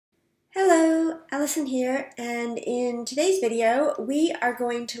Allison here, and in today's video we are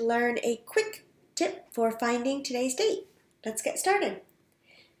going to learn a quick tip for finding today's date. Let's get started.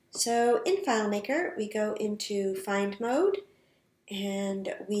 So in FileMaker we go into Find mode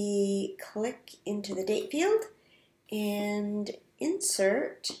and we click into the date field and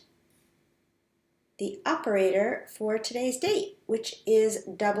insert the operator for today's date, which is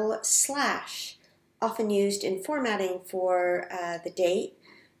 /, often used in formatting for the date.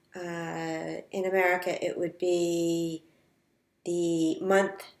 In America, it would be the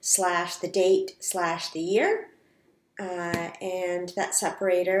month / the date / the year, and that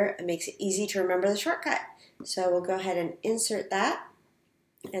separator makes it easy to remember the shortcut. So we'll go ahead and insert that,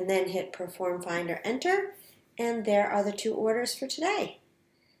 and then hit Perform Find or Enter, and there are the two orders for today.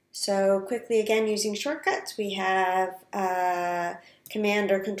 So quickly again, using shortcuts, we have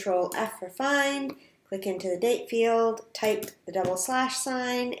Command or Control F for Find. Click into the date field, type the /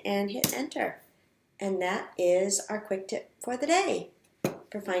 sign, and hit enter. And that is our quick tip for the day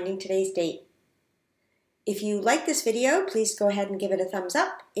for finding today's date. If you like this video, please go ahead and give it a thumbs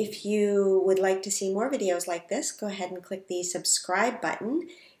up. If you would like to see more videos like this, go ahead and click the subscribe button.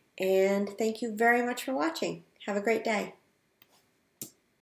 And thank you very much for watching. Have a great day.